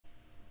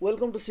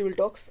Welcome to Civil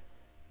Talks.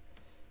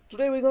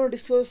 Today we're going to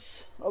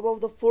discuss about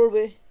the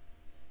Forebay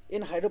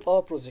in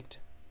hydropower project.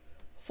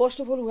 First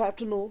of all, we have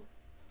to know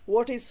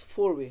what is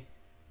Forebay.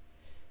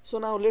 So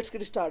now let's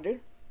get started.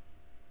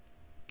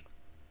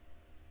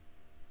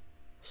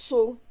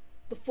 So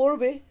the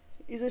Forebay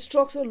is a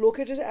structure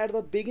located at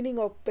the beginning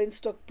of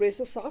penstock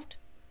pressure shaft,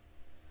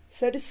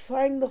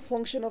 satisfying the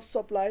function of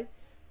supply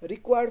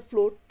required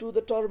flow to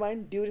the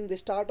turbine during the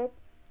startup,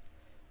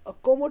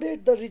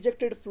 accommodate the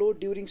rejected flow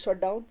during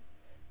shutdown,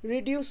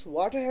 reduce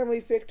water hammer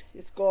effect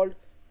is called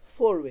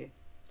Forebay.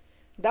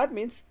 That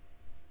means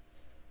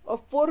a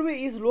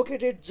Forebay is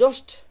located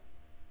just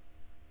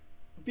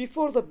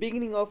before the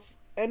beginning of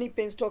any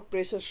penstock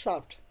pressure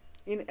shaft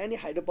in any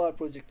hydropower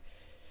project,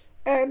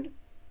 and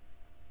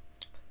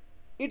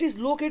it is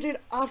located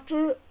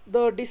after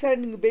the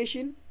descending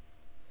basin,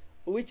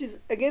 which is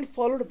again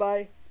followed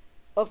by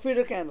a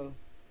feeder canal.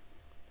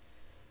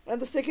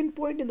 And the second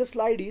point in the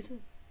slide is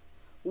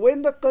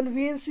when the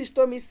conveyance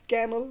system is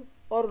canal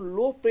or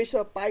low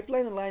pressure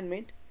pipeline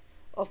alignment,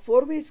 a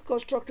Forebay is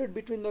constructed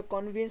between the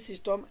conveyance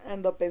system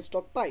and the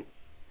penstock pipe,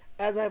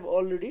 as I have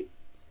already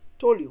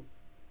told you.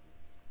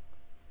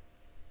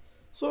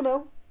 So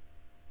now,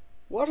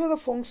 what are the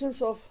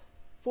functions of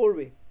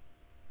Forebay?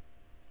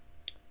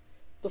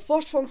 The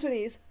first function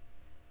is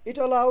it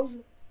allows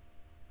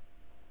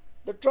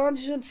the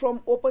transition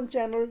from open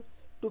channel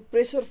to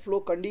pressure flow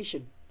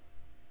condition.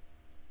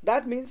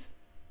 That means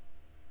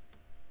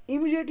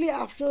immediately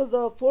after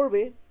the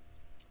Forebay,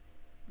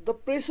 the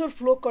pressure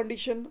flow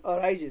condition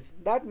arises.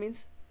 That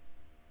means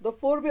the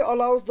Forebay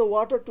allows the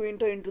water to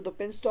enter into the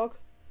penstock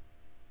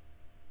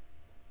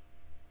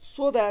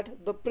so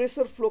that the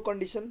pressure flow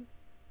condition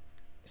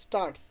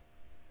starts.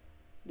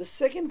 The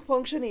second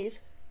function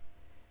is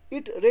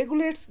it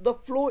regulates the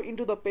flow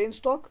into the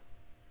penstock,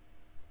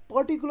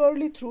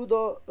 particularly through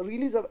the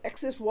release of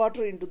excess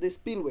water into the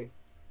spillway.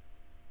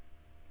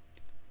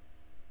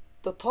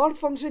 The third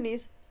function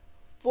is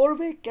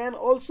Forebay can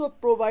also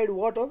provide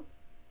water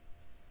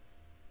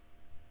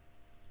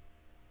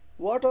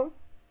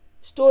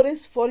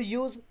storage for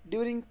use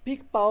during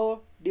peak power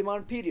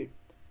demand period.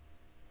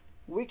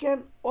 We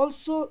can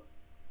also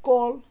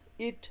call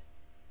it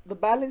the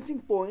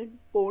balancing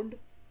pond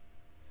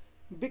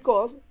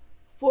because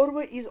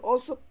Forebay is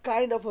also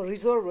kind of a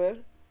reservoir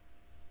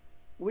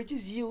which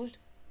is used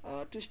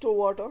to store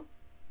water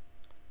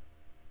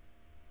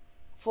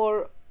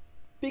for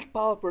peak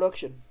power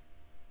production.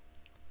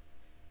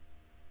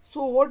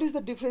 So what is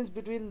the difference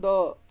between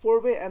the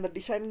Forebay and the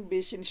descending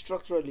basin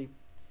structurally?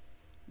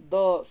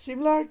 The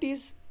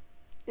similarities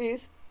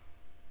is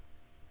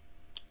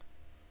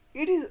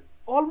it is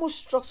almost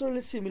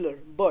structurally similar,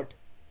 but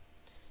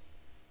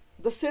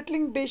the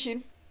settling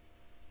basin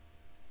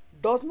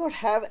does not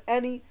have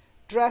any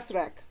truss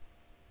rack.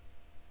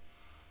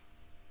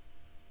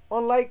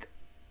 Unlike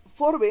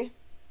Forebay,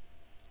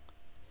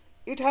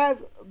 it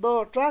has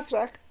the truss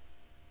rack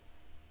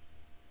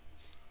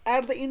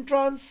at the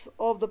entrance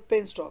of the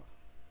penstock.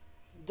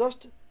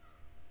 Just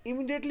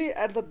immediately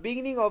at the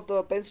beginning of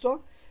the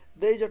penstock,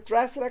 there is a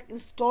truss rack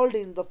installed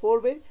in the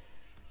Forebay,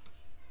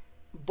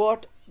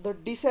 but the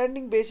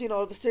descending basin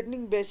or the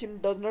settling basin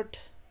does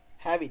not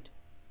have it.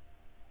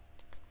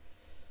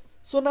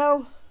 So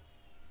now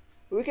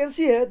we can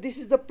see here this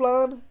is the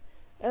plan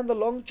and the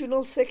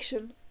longitudinal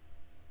section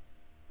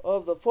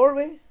of the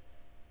Forebay.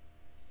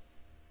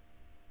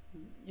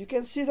 You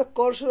can see the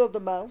cursor of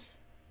the mouse.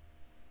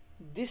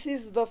 This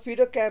is the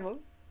feeder canal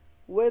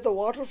where the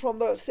water from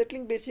the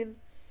settling basin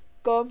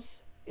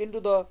comes into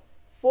the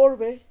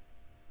Forebay.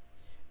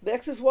 The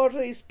excess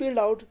water is spilled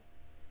out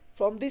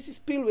from this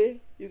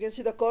spillway. You can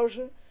see the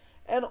cursor,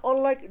 and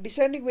unlike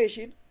descending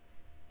basin,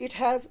 it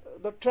has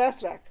the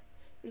truss rack.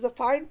 It's a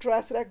fine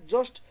truss rack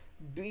just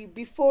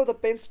before the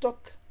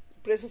penstock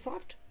pressure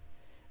shaft,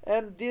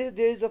 and there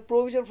is a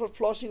provision for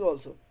flushing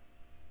also.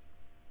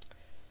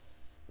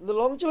 In the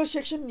longitudinal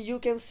section, you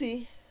can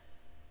see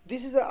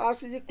this is a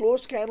RCG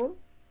closed canal.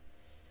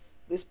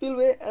 The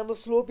spillway and the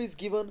slope is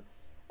given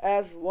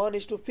as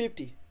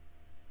 1:50,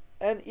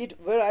 and it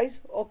varies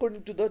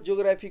according to the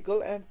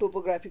geographical and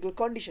topographical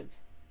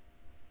conditions.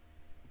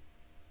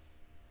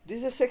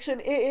 This is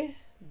section A.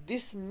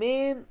 This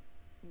main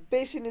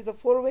basin is the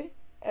Forebay,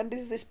 and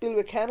this is the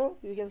spillway canal.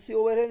 You can see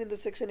over here in the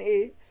section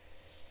A,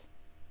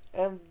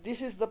 and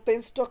this is the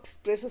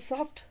penstock pressure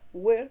shaft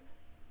where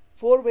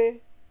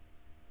Forebay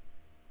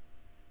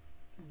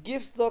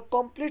gives the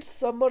complete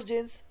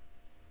submergence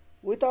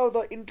without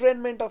the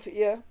entrainment of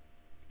air.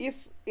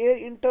 If air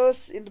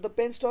enters into the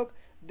penstock,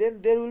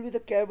 then there will be the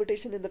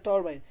cavitation in the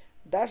turbine.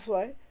 That's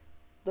why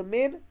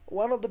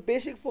one of the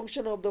basic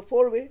function of the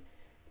Forebay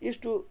is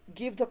to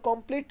give the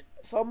complete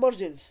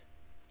submergence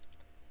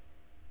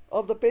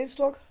of the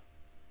penstock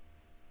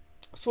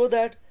so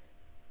that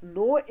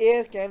no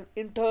air can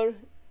enter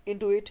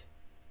into it,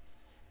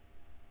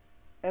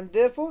 and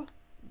therefore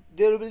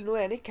there will be no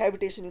any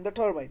cavitation in the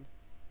turbine.